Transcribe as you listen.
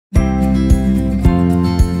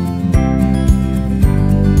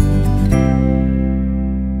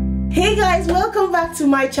welcome back to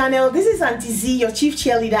my channel. This is Auntie Z, your chief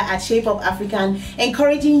cheerleader at Shape Up African,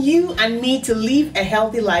 encouraging you and me to live a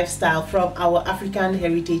healthy lifestyle from our African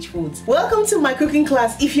heritage foods. Welcome to my cooking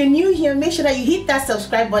class. If you're new here, make sure that you hit that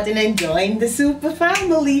subscribe button and join the Supa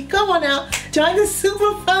family. Come on now, join the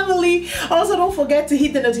Supa family. Also, don't forget to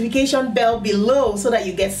hit the notification bell below so that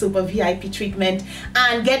you get Supa VIP treatment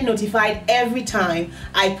and get notified every time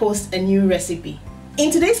I post a new recipe. In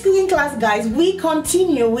today's cooking class, guys, we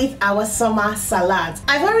continue with our summer salads.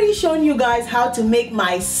 I've already shown you guys how to make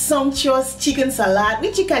my sumptuous chicken salad,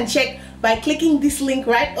 which you can check by clicking this link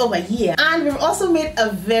right over here. And we've also made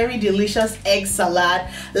a very delicious egg salad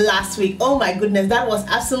last week. Oh my goodness, that was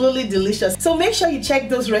absolutely delicious. So make sure you check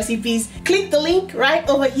those recipes. Click the link right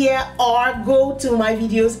over here or go to my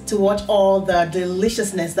videos to watch all the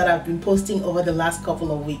deliciousness that I've been posting over the last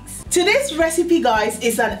couple of weeks. Today's recipe, guys,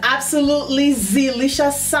 is an absolutely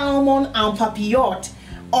delicious salmon and papillote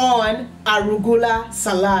on arugula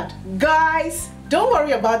salad. Guys, don't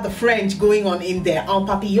worry about the French going on in there.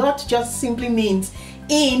 Papillote just simply means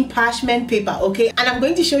in parchment paper, okay? And I'm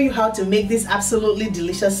going to show you how to make this absolutely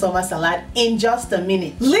delicious summer salad in just a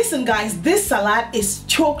minute. Listen, guys, this salad is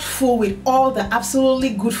choked full with all the absolutely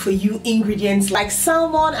good for you ingredients like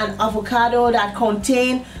salmon and avocado that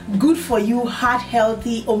contain good for you, heart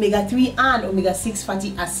healthy omega-3 and omega-6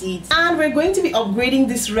 fatty acids. And we're going to be upgrading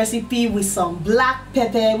this recipe with some black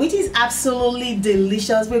pepper, which is absolutely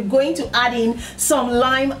delicious. We're going to add in some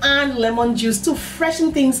lime and lemon juice to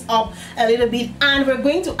freshen things up a little bit, and we're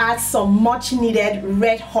going to add some much needed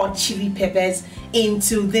red hot chili peppers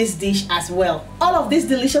into this dish as well. All of this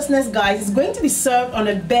deliciousness, guys, is going to be served on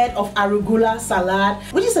a bed of arugula salad,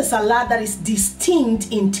 which is a salad that is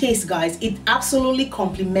distinct in taste, guys. It absolutely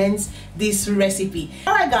complements this recipe.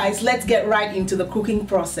 All right, guys, let's get right into the cooking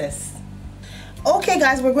process. Okay,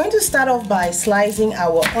 guys, we're going to start off by slicing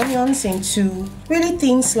our onions into really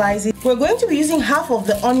thin slices. We're going to be using half of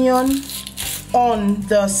the onion on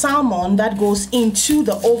the salmon that goes into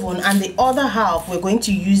the oven, and the other half we're going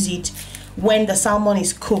to use it when the salmon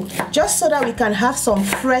is cooked, just so that we can have some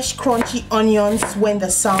fresh crunchy onions when the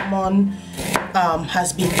salmon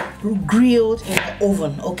has been grilled in the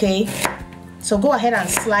oven. Okay, so go ahead and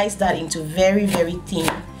slice that into very thin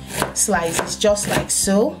slices, just like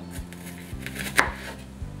so.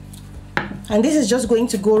 And this is just going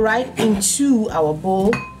to go right into our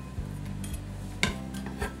bowl.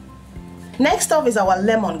 Next up is our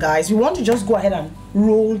lemon, guys. We want to just go ahead and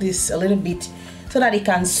roll this a little bit so that it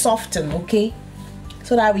can soften, okay?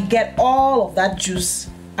 So that we get all of that juice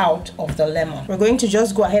out of the lemon. We're going to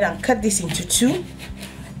just go ahead and cut this into two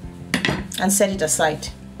and set it aside.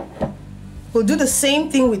 We'll do the same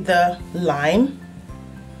thing with the lime.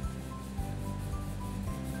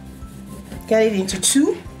 Get it into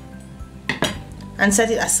two and set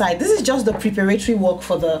it aside. This is just the preparatory work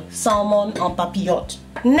for the salmon and papillote.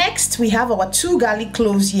 Next, we have our 2 garlic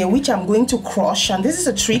cloves here, which I'm going to crush, and this is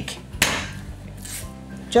a trick.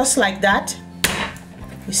 Just like that.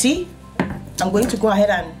 You see? I'm going to go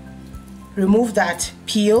ahead and remove that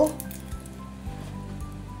peel.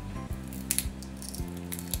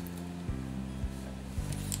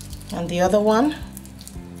 And the other one.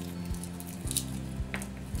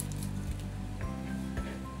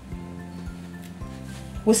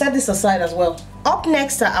 We'll set this aside as well. Up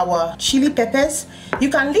next are our chili peppers. You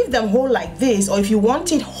can leave them whole like this, or if you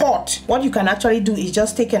want it hot, what you can actually do is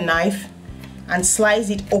just take a knife and slice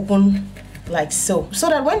it open like so, so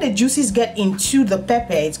that when the juices get into the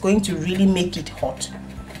pepper, it's going to really make it hot.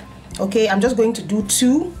 Okay, I'm just going to do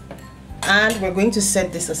 2 and we're going to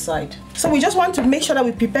set this aside. So we just want to make sure that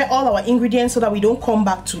we prepare all our ingredients so that we don't come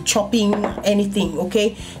back to chopping anything.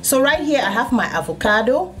 Okay, so right here I have my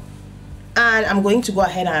avocado, and I'm going to go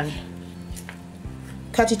ahead and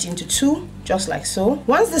cut it into 2, just like so.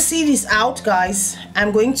 Once the seed is out, guys,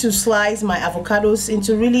 I'm going to slice my avocados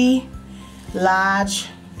into really large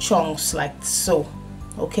chunks like so.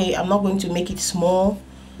 Okay, I'm not going to make it small.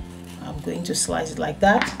 I'm going to slice it like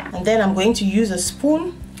that, and then I'm going to use a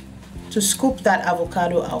spoon to scoop that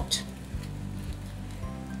avocado out.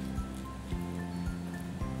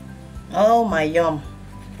 Oh my yum,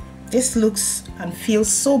 this looks and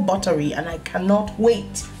feels so buttery, and I cannot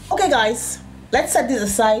wait. Okay, guys, let's set this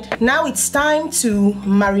aside. Now it's time to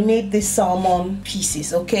marinate this salmon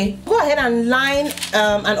pieces. Okay, go ahead and line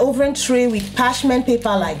an oven tray with parchment paper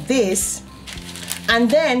like this, and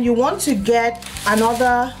then you want to get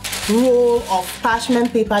another roll of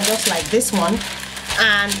parchment paper just like this one,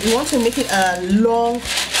 and you want to make it a long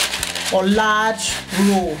or large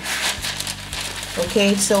roll.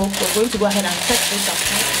 Okay, so we're going to go ahead and set this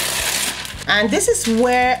aside. And this is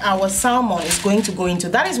where our salmon is going to go into.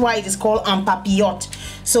 That is why it is called papillote.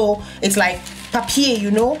 So it's like papier,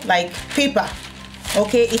 you know, like paper.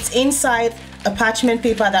 Okay, it's inside a parchment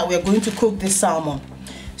paper that we're going to cook this salmon.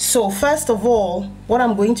 So first of all, what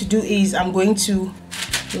I'm going to do is I'm going to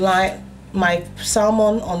line my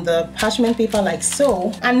salmon on the parchment paper like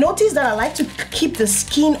so. And notice that I like to keep the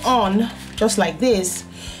skin on just like this,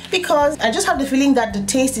 because I just have the feeling that the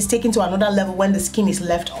taste is taken to another level when the skin is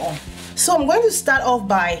left on. So I'm going to start off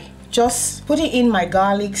by just putting in my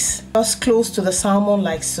garlics just close to the salmon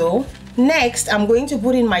like so. Next, I'm going to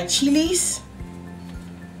put in my chilies.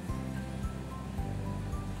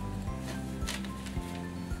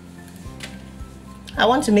 I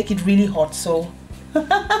want to make it really hot, so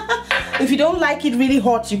if you don't like it really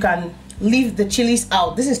hot, you can leave the chilies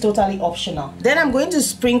out. This is totally optional. Then I'm going to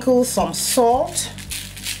sprinkle some salt,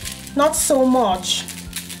 not so much,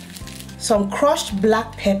 some crushed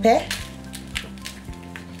black pepper.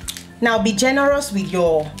 Now be generous with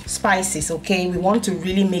your spices, okay? We want to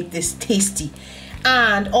really make this tasty.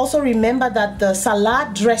 And also remember that the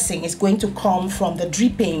salad dressing is going to come from the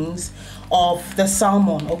drippings of the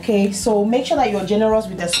salmon, okay? So make sure that you're generous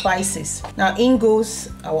with the spices. Now in goes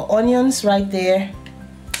our onions right there.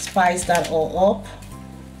 Spice that all up.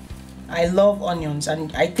 I love onions,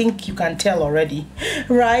 and I think you can tell already,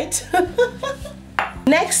 right?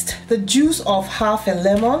 Next, the juice of half a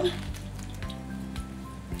lemon.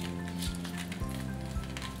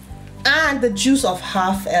 And the juice of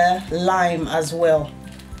half a lime as well.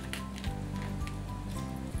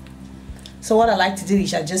 So what I like to do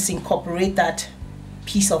is I just incorporate that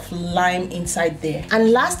piece of lime inside there.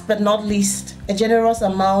 And last but not least, a generous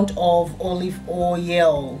amount of olive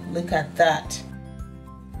oil. Look at that.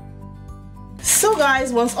 So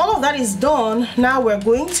guys, once all of that is done, now we're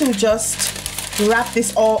going to just wrap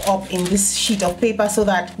this all up in this sheet of paper so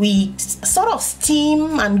that we sort of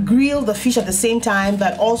steam and grill the fish at the same time,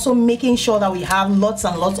 but also making sure that we have lots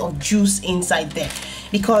and lots of juice inside there,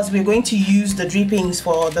 because we're going to use the drippings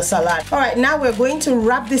for the salad. All right, now we're going to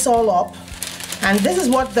wrap this all up, and this is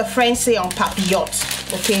what the French say on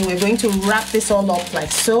papillote. Okay, we're going to wrap this all up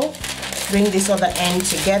like so. Bring this other end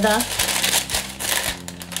together.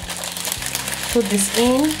 Put this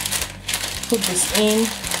in. Put this in.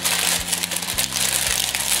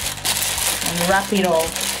 And wrap it all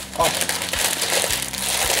up.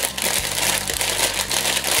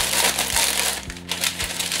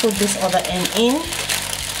 Put this other end in.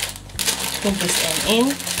 Put this end in.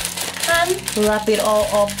 And wrap it all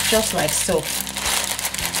up just like so.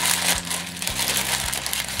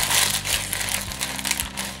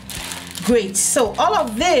 Great. So all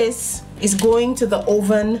of this is going to the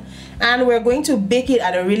oven, and we're going to bake it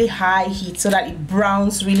at a really high heat so that it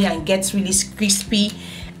browns really and gets really crispy.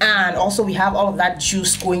 And also we have all of that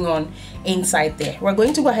juice going on inside there. We're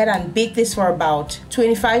going to go ahead and bake this for about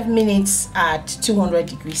 25 minutes at 200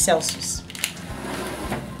 degrees Celsius.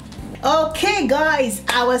 Okay guys,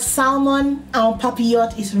 our salmon, our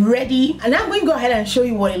papillote is ready, and I'm going to go ahead and show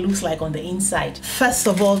you what it looks like on the inside. First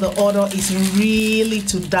of all, the odor is really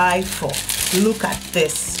to die for. Look at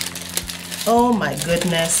this. Oh my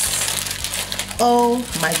goodness. Oh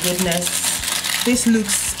my goodness. This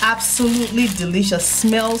looks absolutely delicious.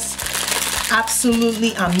 Smells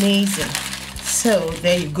absolutely amazing. So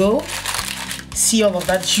there you go. See all of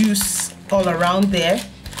that juice all around there.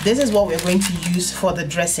 This is what we're going to use for the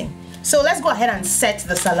dressing. So let's go ahead and set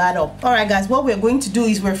the salad up. All right guys, what we're going to do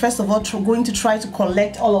is we're first of all going to try to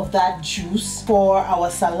collect all of that juice for our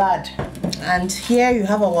salad. And here you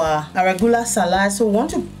have our Arugula salad. So we want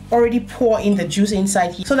to already pour in the juice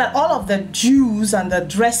inside here so that all of the juice and the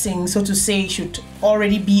dressing, so to say, should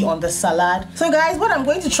already be on the salad. So guys, what I'm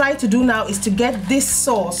going to try to do now is to get this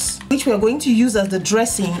sauce, which we're going to use as the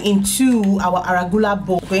dressing, into our Arugula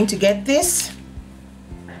bowl. We're going to get this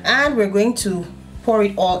and we're going to pour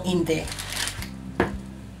it all in there.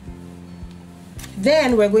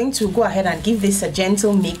 Then we're going to go ahead and give this a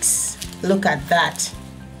gentle mix. Look at that.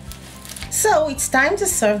 So it's time to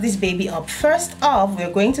serve this baby up. First off,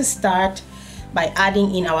 we're going to start by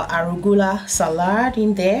adding in our Arugula salad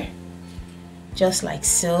in there, just like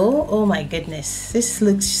so. Oh my goodness, this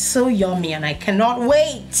looks so yummy and I cannot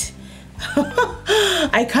wait.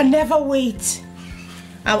 I can never wait.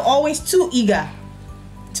 I'm always too eager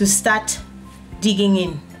to start digging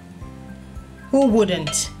in. Who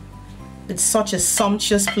wouldn't? It's such a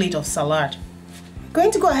sumptuous plate of salad. I'm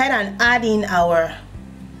going to go ahead and add in our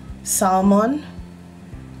salmon.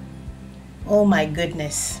 Oh my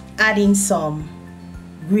goodness. Add in some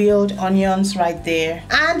grilled onions right there.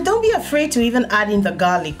 And don't be afraid to even add in the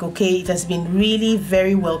garlic, okay? It has been really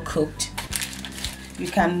very well cooked. You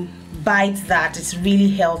can bite that is really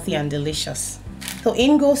healthy and delicious. So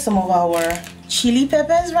in goes some of our chili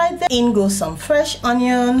peppers right there. In goes some fresh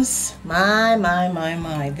onions.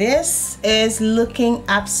 My. This is looking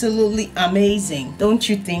absolutely amazing, don't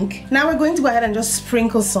you think? Now we're going to go ahead and just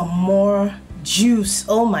sprinkle some more juice.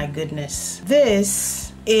 Oh my goodness.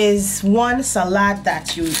 This is one salad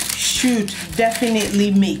that you should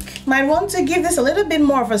definitely make. Might want to give this a little bit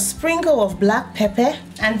more of a sprinkle of black pepper.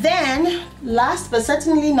 And then last but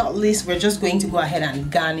certainly not least, we're just going to go ahead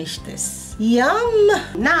and garnish this. Yum!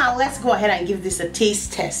 Now let's go ahead and give this a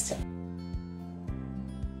taste test.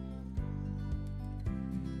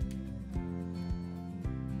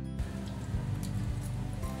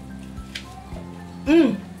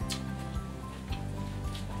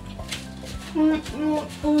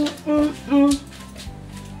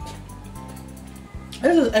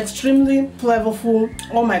 This is extremely flavorful.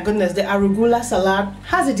 Oh my goodness, the arugula salad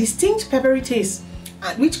has a distinct peppery taste,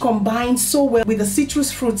 which combines so well with the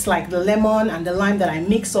citrus fruits like the lemon and the lime that I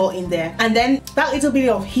mix all in there. And then that little bit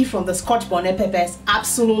of heat from the scotch bonnet pepper is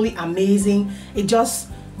absolutely amazing. It just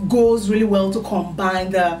goes really well to combine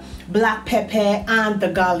the black pepper and the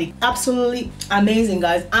garlic. Absolutely amazing,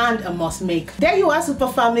 guys, and a must make. There you are, super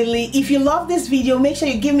family. If you love this video, make sure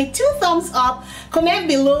you give me 2 thumbs up. Comment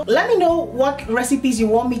below, let me know what recipes you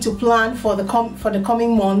want me to plan for the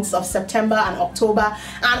coming months of September and October,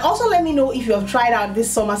 and also let me know if you have tried out this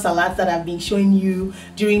summer salad that I've been showing you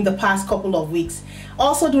during the past couple of weeks.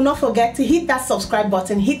 Also, do not forget to hit that subscribe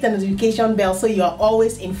button, hit the notification bell so you are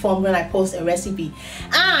always informed when I post a recipe.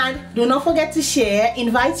 And do not forget to share,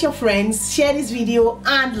 invite your friends, share this video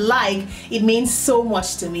and like. It means so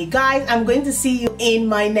much to me. Guys, I'm going to see you in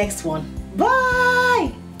my next one. Bye!